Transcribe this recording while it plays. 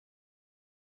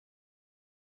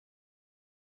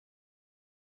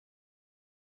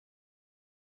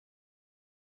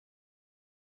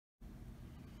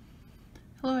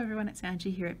Hello everyone, it's Angie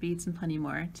here at Beads and Plenty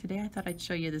More. Today I thought I'd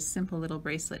show you this simple little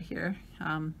bracelet here.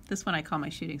 This one I call my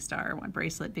shooting star one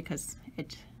bracelet because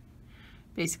it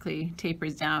basically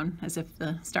tapers down as if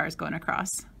the star is going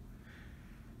across.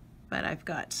 But I've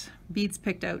got beads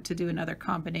picked out to do another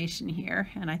combination here,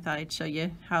 and I thought I'd show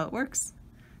you how it works.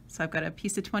 So I've got a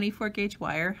piece of 24 gauge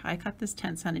wire. I cut this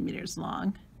 10 centimeters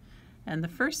long, and the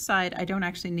first side I don't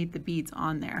actually need the beads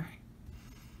on there.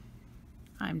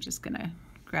 I'm just gonna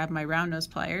grab my round nose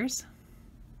pliers,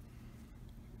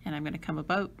 and I'm going to come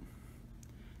about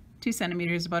 2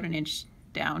 centimeters, about an inch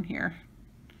down here,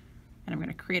 and I'm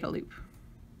going to create a loop.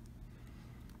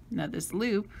 Now this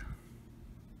loop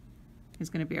is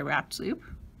going to be a wrapped loop,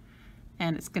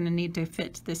 and it's going to need to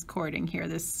fit this cording here,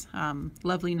 this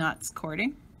Lovely Knots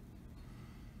cording.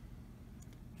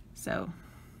 So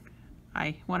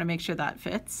I want to make sure that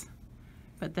fits,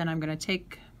 but then I'm going to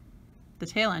take the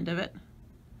tail end of it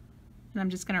and I'm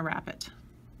just going to wrap it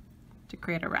to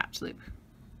create a wrapped loop.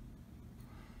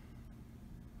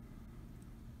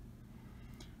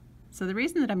 So the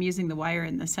reason that I'm using the wire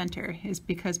in the center is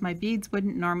because my beads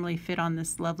wouldn't normally fit on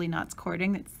this Lovely Knots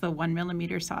cording. It's the 1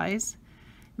 millimeter size.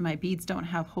 My beads don't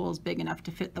have holes big enough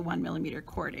to fit the 1 millimeter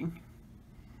cording.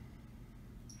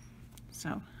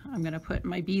 So I'm going to put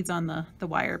my beads on the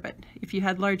wire, but if you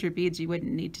had larger beads you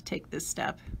wouldn't need to take this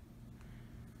step.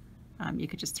 You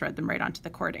could just thread them right onto the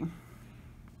cording.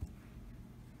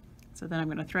 So then I'm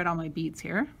going to thread all my beads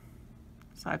here.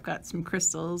 So I've got some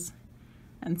crystals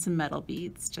and some metal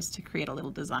beads just to create a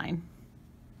little design.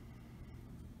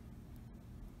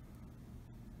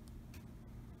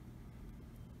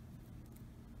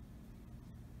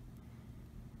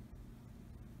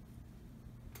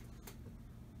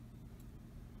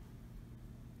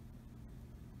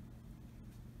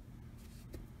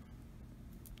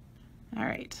 All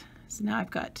right, so now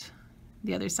I've got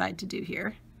the other side to do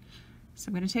here. So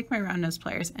I'm going to take my round nose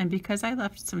pliers, and because I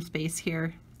left some space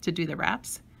here to do the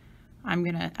wraps, I'm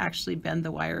going to actually bend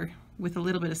the wire with a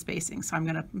little bit of spacing. So I'm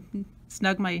going to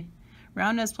snug my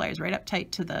round nose pliers right up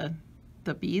tight to the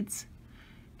beads.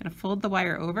 I'm going to fold the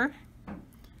wire over,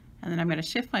 and then I'm going to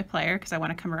shift my plier because I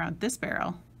want to come around this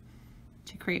barrel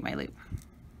to create my loop.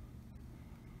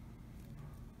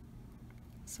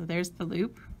 So there's the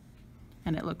loop,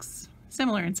 and it looks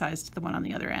similar in size to the one on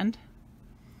the other end.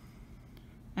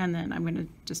 And then I'm going to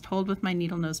just hold with my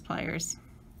needle nose pliers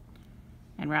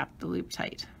and wrap the loop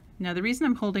tight. Now the reason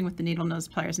I'm holding with the needle nose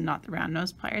pliers and not the round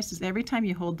nose pliers is every time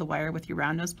you hold the wire with your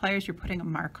round nose pliers, you're putting a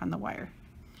mark on the wire.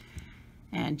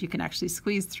 And you can actually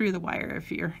squeeze through the wire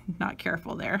if you're not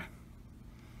careful there,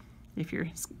 if you're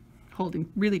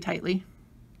holding really tightly.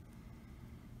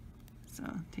 So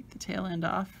take the tail end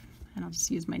off, and I'll just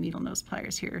use my needle nose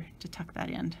pliers here to tuck that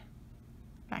end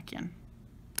back in.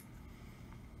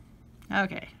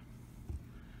 Okay,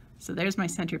 so there's my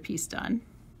centerpiece done.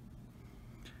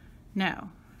 Now,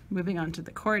 moving on to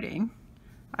the cording,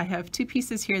 I have 2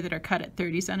 pieces here that are cut at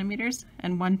 30 centimeters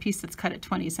and 1 piece that's cut at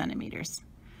 20 centimeters.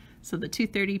 So the two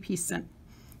 30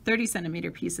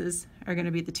 centimeter pieces are going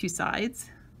to be the 2 sides.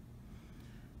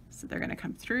 So they're going to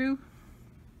come through.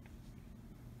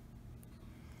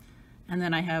 And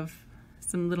then I have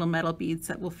some little metal beads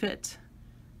that will fit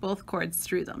both cords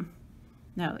through them.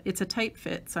 Now it's a tight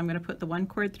fit, so I'm going to put the one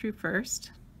cord through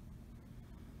first,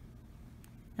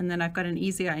 and then I've got an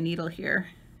easy eye needle here,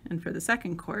 and for the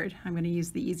second cord I'm going to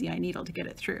use the easy eye needle to get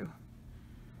it through.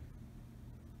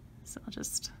 So I'll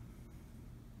just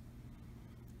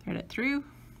thread it through,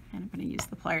 and I'm going to use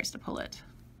the pliers to pull it.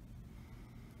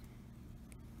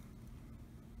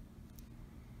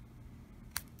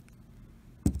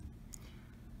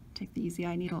 Take the easy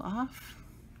eye needle off,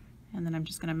 and then I'm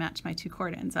just going to match my 2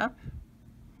 cord ends up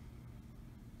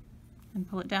and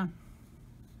pull it down.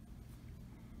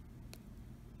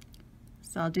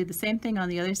 So I'll do the same thing on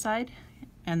the other side,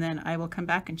 and then I will come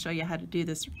back and show you how to do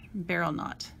this barrel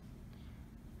knot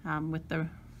with the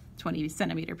 20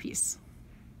 centimeter piece.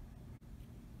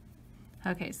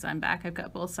 Okay, so I'm back. I've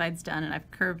got both sides done, and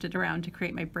I've curved it around to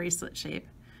create my bracelet shape.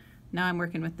 Now I'm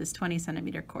working with this 20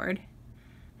 centimeter cord,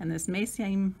 and this may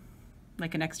seem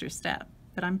like an extra step,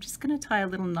 but I'm just going to tie a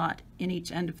little knot in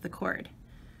each end of the cord,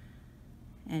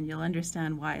 and you'll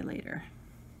understand why later.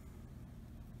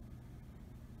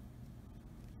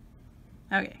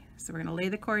 Okay, so we're going to lay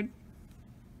the cord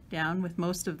down with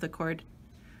most of the cord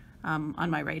on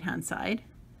my right hand side.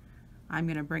 I'm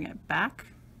going to bring it back.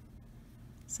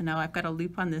 So now I've got a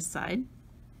loop on this side,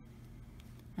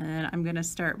 and then I'm going to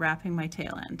start wrapping my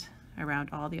tail end around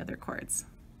all the other cords.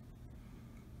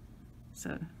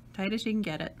 So tight as you can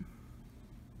get it.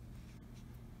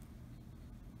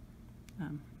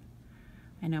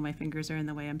 I know my fingers are in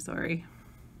the way, I'm sorry.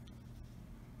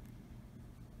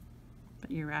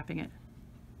 you're wrapping it.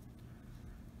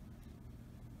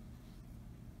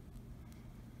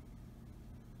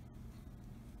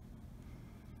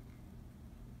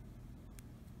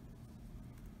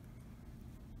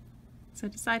 So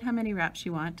decide how many wraps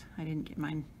you want. I didn't get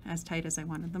mine as tight as I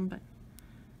wanted them, but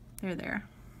they're there.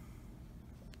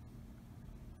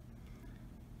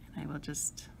 And I will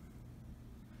just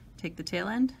take the tail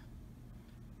end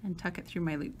and tuck it through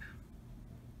my loop.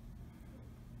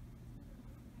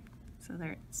 So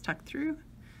there, it's tucked through,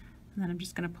 and then I'm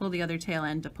just going to pull the other tail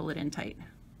end to pull it in tight.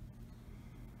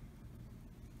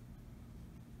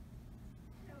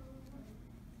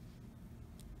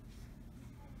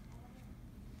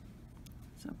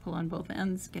 So pull on both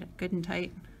ends, get it good and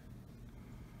tight.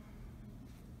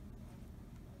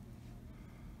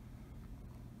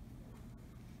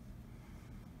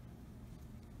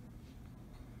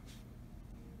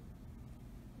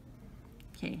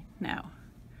 Okay, now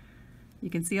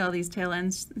you can see all these tail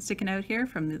ends sticking out here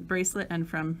from the bracelet and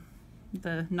from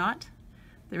the knot.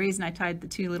 The reason I tied the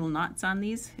two little knots on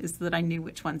these is so that I knew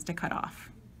which ones to cut off.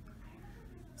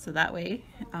 So that way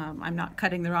I'm not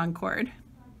cutting the wrong cord.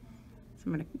 So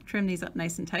I'm going to trim these up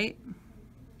nice and tight.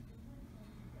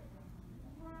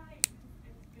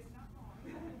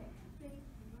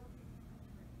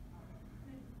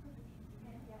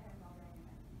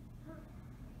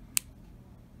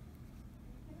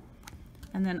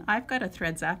 And then I've got a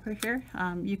thread zapper here.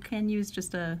 You can use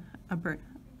just a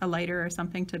lighter or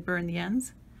something to burn the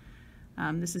ends.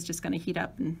 This is just going to heat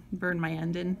up and burn my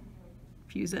end in,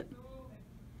 fuse it.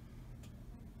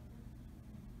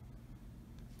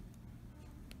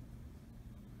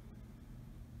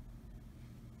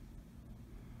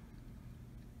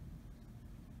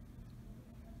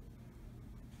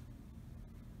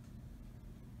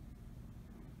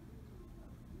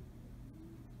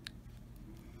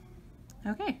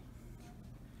 Okay,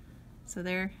 so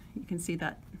there you can see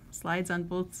that slides on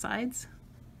both sides.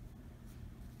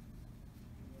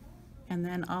 And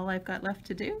then all I've got left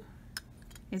to do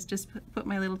is just put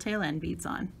my little tail end beads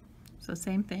on. So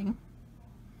same thing,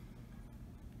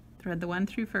 thread the one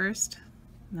through first,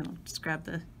 and then I'll just grab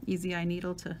the easy eye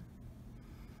needle to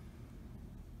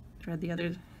thread the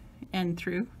other end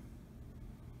through.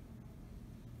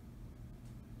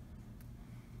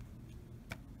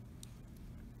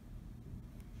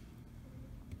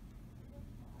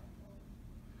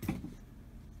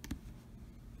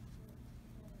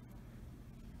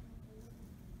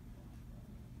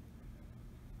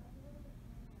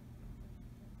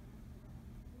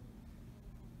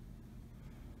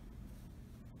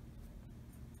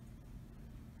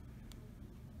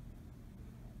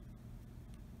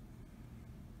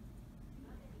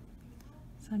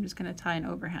 So I'm just going to tie an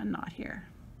overhand knot here.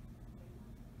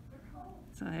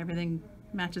 So everything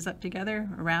matches up together,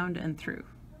 around and through.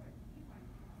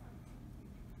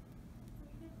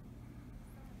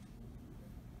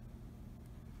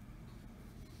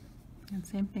 And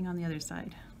same thing on the other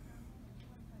side.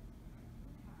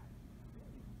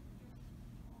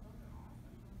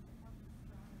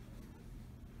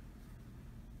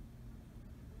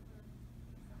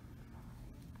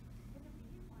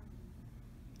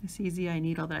 This easy eye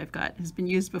needle that I've got has been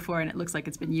used before, and it looks like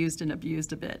it's been used and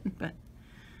abused a bit, but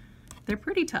they're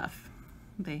pretty tough.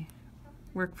 They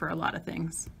work for a lot of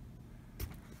things.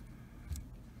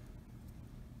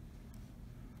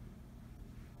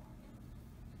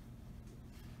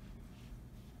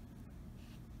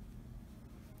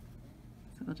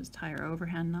 So we'll just tie our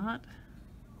overhand knot.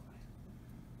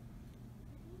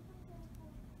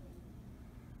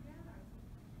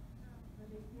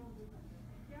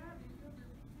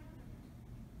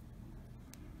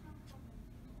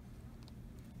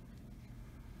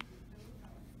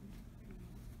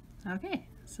 Okay,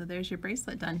 so there's your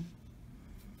bracelet done.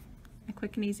 A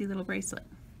quick and easy little bracelet.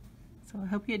 So I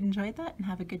hope you enjoyed that and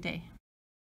have a good day.